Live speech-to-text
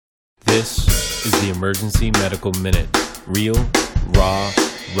This is the Emergency Medical Minute. Real, raw,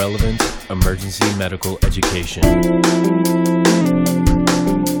 relevant emergency medical education.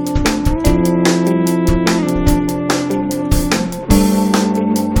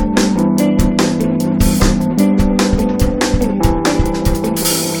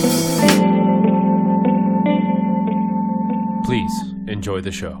 Please enjoy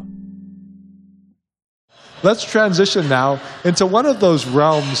the show. Let's transition now into one of those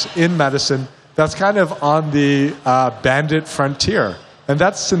realms in medicine that's kind of on the bandit frontier, and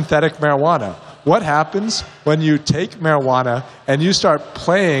that's synthetic marijuana. What happens when you take marijuana and you start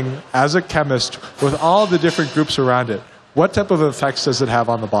playing as a chemist with all the different groups around it? What type of effects does it have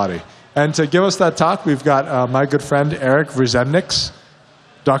on the body? And to give us that talk, we've got my good friend Eric Vreesendix,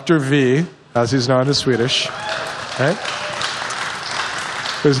 Dr. V, as he's known in Swedish, right?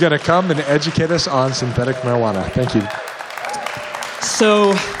 Who's going to come and educate us on synthetic marijuana. Thank you.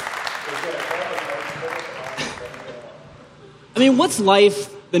 So, what's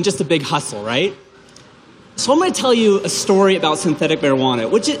life than just a big hustle, right? So I'm going to tell you a story about synthetic marijuana,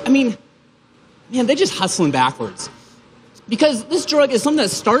 which is, they're just hustling backwards. Because this drug is something that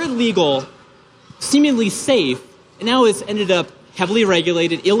started legal, seemingly safe, and now has ended up heavily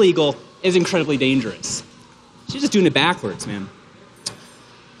regulated, illegal, is incredibly dangerous. She's just doing it backwards, man.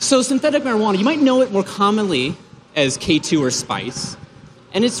 So synthetic marijuana, you might know it more commonly as K2 or spice,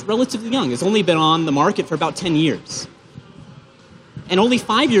 and it's relatively young. It's only been on the market for about 10 years. And only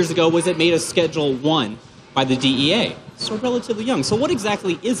 5 years ago was it made a Schedule 1 by the DEA, so relatively young. So what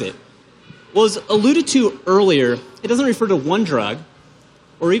exactly is it? Well, as alluded to earlier, it doesn't refer to one drug,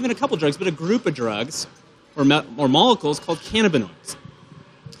 or even a couple drugs, but a group of drugs, or molecules called cannabinoids.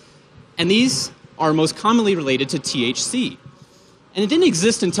 And these are most commonly related to THC. And it didn't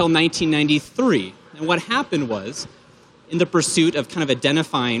exist until 1993. And what happened was, in the pursuit of kind of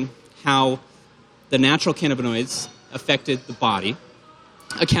identifying how the natural cannabinoids affected the body,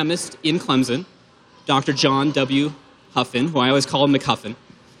 a chemist in Clemson, Dr. John W. Huffin, who I always call him McHuffin,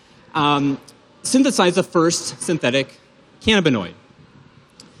 synthesized the first synthetic cannabinoid.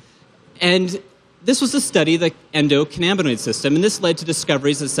 And this was to study the endocannabinoid system, and this led to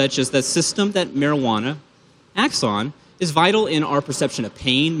discoveries such as the system that marijuana acts on is vital in our perception of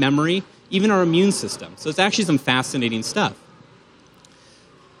pain, memory, even our immune system. So it's actually some fascinating stuff.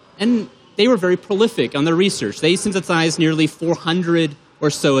 And they were very prolific on their research. They synthesized nearly 400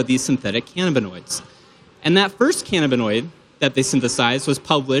 or so of these synthetic cannabinoids. And that first cannabinoid that they synthesized was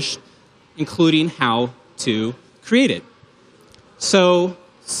published, including how to create it. So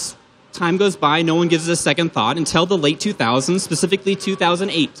time goes by, no one gives it a second thought until the late 2000s, specifically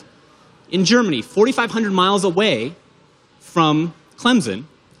 2008. In Germany, 4,500 miles away from Clemson,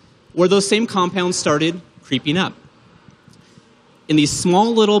 where those same compounds started creeping up in these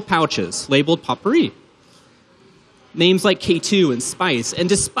small little pouches labeled potpourri. Names like K2 and spice, and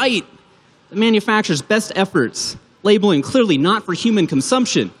despite the manufacturer's best efforts, labeling clearly not for human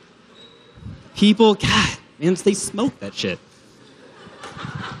consumption, people, they smoke that shit.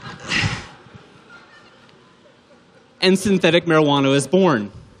 And synthetic marijuana is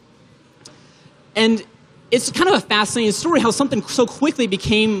born. And it's kind of a fascinating story how something so quickly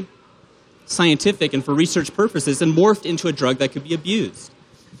became scientific and for research purposes and morphed into a drug that could be abused.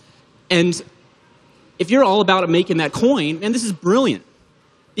 And if you're all about making that coin, and this is brilliant,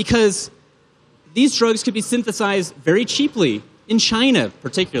 because these drugs could be synthesized very cheaply, in China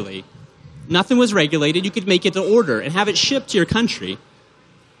particularly. Nothing was regulated. You could make it to order and have it shipped to your country.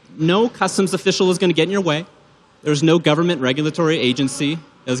 No customs official was going to get in your way. There was no government regulatory agency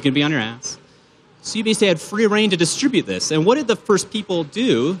that was going to be on your ass. So you basically had free reign to distribute this. And what did the first people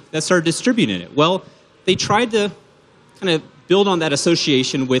do that started distributing it? Well, they tried to kind of build on that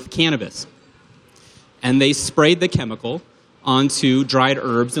association with cannabis. And they sprayed the chemical onto dried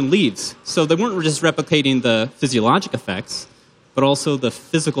herbs and leaves. So they weren't just replicating the physiologic effects, but also the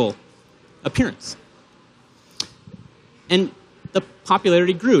physical appearance. And the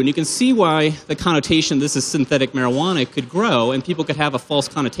popularity grew. And you can see why the connotation, this is synthetic marijuana, could grow, and people could have a false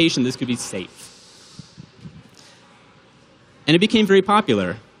connotation, this could be safe. And it became very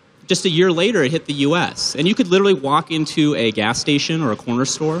popular. Just a year later, it hit the U.S. And you could literally walk into a gas station or a corner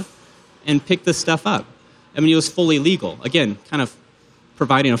store and pick this stuff up. It was fully legal. Again, kind of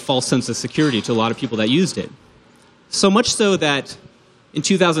providing a false sense of security to a lot of people that used it. So much so that in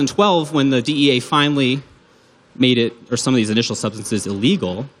 2012, when the DEA finally made it, or some of these initial substances,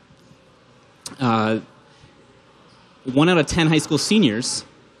 illegal, 1 out of 10 high school seniors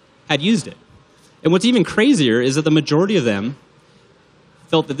had used it. And what's even crazier is that the majority of them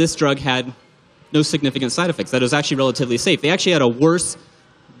felt that this drug had no significant side effects, that it was actually relatively safe. They actually had a worse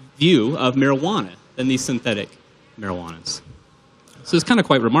view of marijuana than these synthetic marijuanas. So it's kind of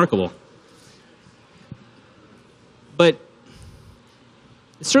quite remarkable. But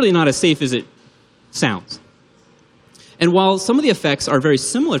it's certainly not as safe as it sounds. And while some of the effects are very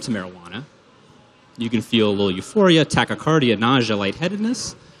similar to marijuana, you can feel a little euphoria, tachycardia, nausea,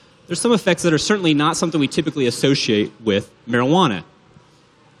 lightheadedness, there's some effects that are certainly not something we typically associate with marijuana.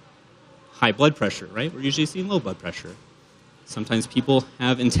 High blood pressure, right? We're usually seeing low blood pressure. Sometimes people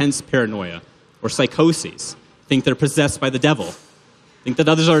have intense paranoia or psychoses, think they're possessed by the devil, think that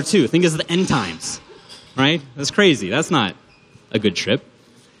others are too, think it's the end times, right? That's crazy. That's not a good trip.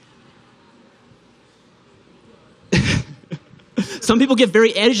 Some people get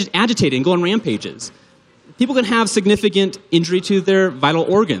very agitated and go on rampages. People can have significant injury to their vital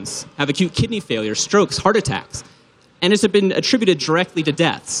organs, have acute kidney failure, strokes, heart attacks, and it's been attributed directly to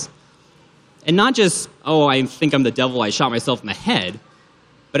deaths. And not just, oh, I think I'm the devil, I shot myself in the head,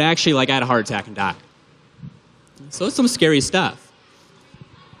 but actually, like, I had a heart attack and died. So it's some scary stuff.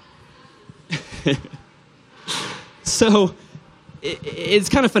 So it's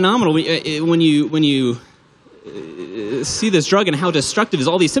kind of phenomenal when you see this drug and how destructive is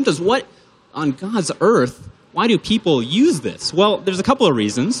all these symptoms. What on God's earth, why do people use this? Well, there's a couple of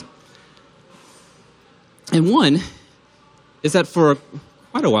reasons. And one is that for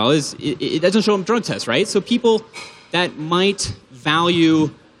quite a while, it doesn't show up drug tests, right? So people that might value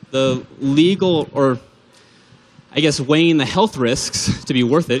the legal, or I guess weighing the health risks to be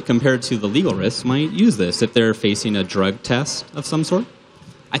worth it compared to the legal risks, might use this if they're facing a drug test of some sort.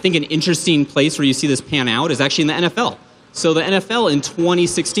 I think an interesting place where you see this pan out is actually in the NFL. So the NFL in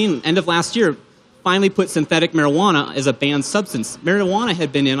 2016, end of last year, finally put synthetic marijuana as a banned substance. Marijuana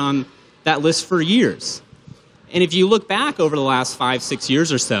had been in on that list for years. And if you look back over the last 5-6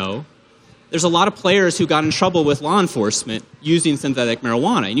 years or so, there's a lot of players who got in trouble with law enforcement using synthetic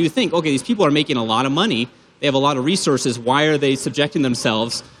marijuana. And you think, okay, these people are making a lot of money. They have a lot of resources. Why are they subjecting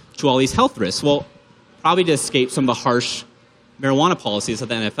themselves to all these health risks? Well, probably to escape some of the harsh marijuana policies that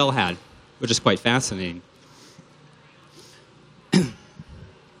the NFL had, which is quite fascinating.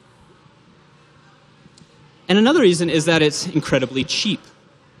 And another reason is that it's incredibly cheap,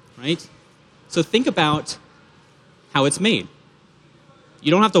 right? So think about how it's made. You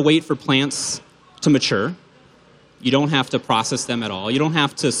don't have to wait for plants to mature. You don't have to process them at all. You don't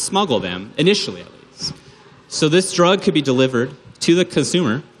have to smuggle them, initially at least. So this drug could be delivered to the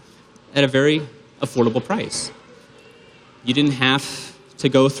consumer at a very affordable price. You didn't have to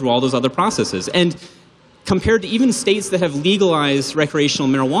go through all those other processes. And compared to even states that have legalized recreational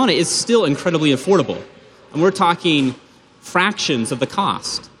marijuana, it's still incredibly affordable. And we're talking fractions of the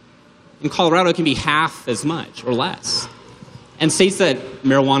cost. In Colorado, it can be half as much or less. And states that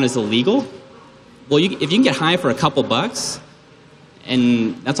marijuana is illegal, well, if you can get high for a couple bucks,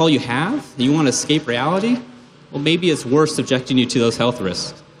 and that's all you have, and you want to escape reality, well, maybe it's worth subjecting you to those health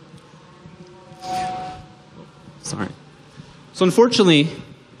risks. Sorry. So unfortunately,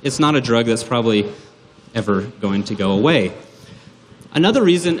 it's not a drug that's probably ever going to go away. Another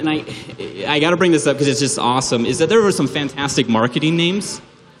reason, and I got to bring this up because it's just awesome, is that there were some fantastic marketing names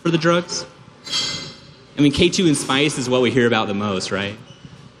for the drugs. I mean, K2 and Spice is what we hear about the most, right?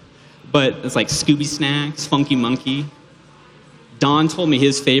 But it's like Scooby Snacks, Funky Monkey. Don told me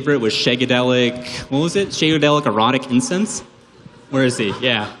his favorite was Shagadelic, what was it? Shagadelic Erotic Incense? Where is he?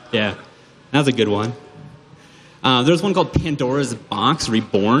 Yeah. That was a good one. There was one called Pandora's Box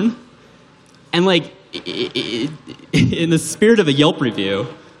Reborn. And like, in the spirit of a Yelp review,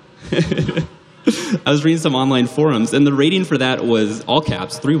 I was reading some online forums, and the rating for that was all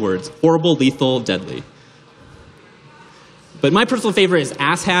caps, 3 words: horrible, lethal, deadly. But my personal favorite is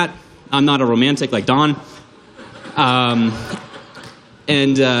Ass Hat. I'm not a romantic like Don. And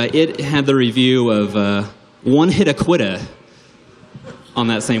it had the review of One Hit a Quitta on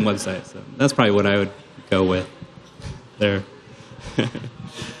that same website. So that's probably what I would go with there.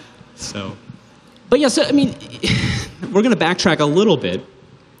 But yeah, so I mean, we're going to backtrack a little bit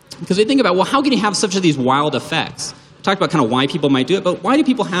because we think about, well, how can you have such of these wild effects? We talked about kind of why people might do it, but why do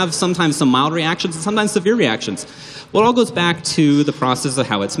people have sometimes some mild reactions and sometimes severe reactions? Well, it all goes back to the process of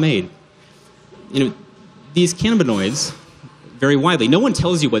how it's made. You know, these cannabinoids vary widely. No one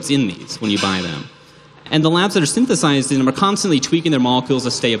tells you what's in these when you buy them. And the labs that are synthesizing them are constantly tweaking their molecules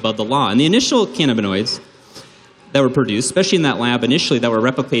to stay above the law. And the initial cannabinoids that were produced, especially in that lab initially that were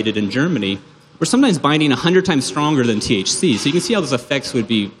replicated in Germany, were sometimes binding 100 times stronger than THC. So you can see how those effects would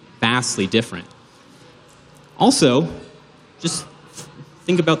be vastly different. Also, just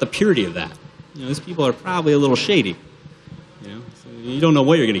think about the purity of that. You know, these people are probably a little shady. You know, so you don't know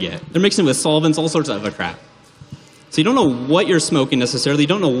what you're going to get. They're mixing with solvents, all sorts of other crap. So you don't know what you're smoking necessarily. You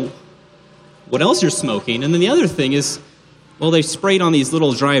don't know what else you're smoking. And then the other thing is, well, they sprayed on these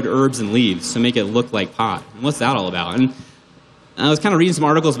little dried herbs and leaves to make it look like pot. And what's that all about? And I was kind of reading some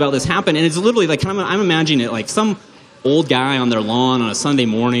articles about this happen, and it's literally like, I'm imagining it like some old guy on their lawn on a Sunday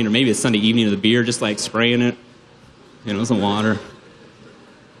morning, or maybe a Sunday evening with a beer, just like spraying it, some water.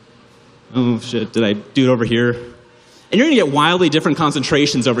 Oh shit, did I do it over here? And you're gonna get wildly different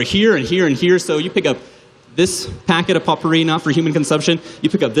concentrations over here and here and here, so you pick up this packet of potpourri, not for human consumption, you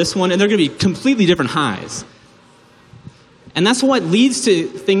pick up this one, and they're gonna be completely different highs. And that's what leads to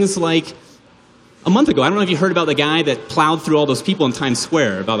things like a month ago. I don't know if you heard about the guy that plowed through all those people in Times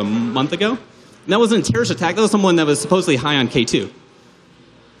Square about a month ago. And that wasn't a terrorist attack. That was someone that was supposedly high on K2.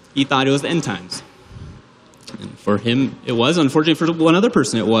 He thought it was the end times. And for him, it was. Unfortunately, for one other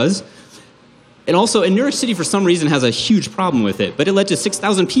person, it was. And also, in New York City, for some reason, has a huge problem with it. But it led to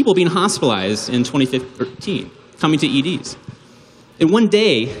 6,000 people being hospitalized in 2013, coming to EDs. In one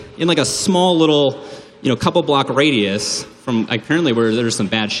day, in like a small little, couple block radius from apparently where there's some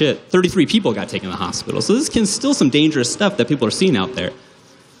bad shit, 33 people got taken to the hospital. So this can still some dangerous stuff that people are seeing out there.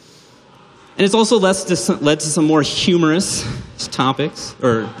 And it's also led to some more humorous topics,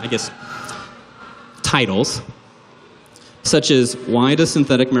 or I guess titles, such as, why does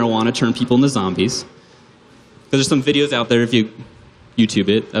synthetic marijuana turn people into zombies? Because there's some videos out there, if you YouTube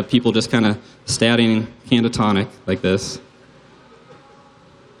it, of people just kind of stating can of tonic like this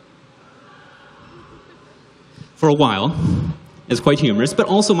for a while. It's quite humorous, but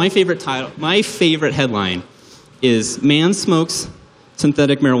also my favorite headline is, man smokes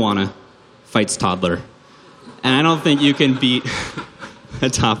synthetic marijuana, fights toddler. And I don't think you can beat a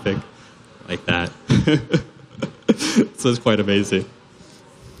topic like that. So it's quite amazing.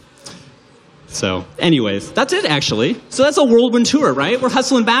 So anyways, that's it actually. So that's a whirlwind tour, right? We're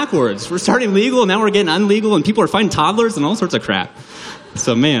hustling backwards. We're starting legal, now we're getting unlegal, and people are fighting toddlers and all sorts of crap.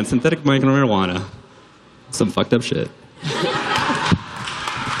 So man, synthetic marijuana, some fucked up shit.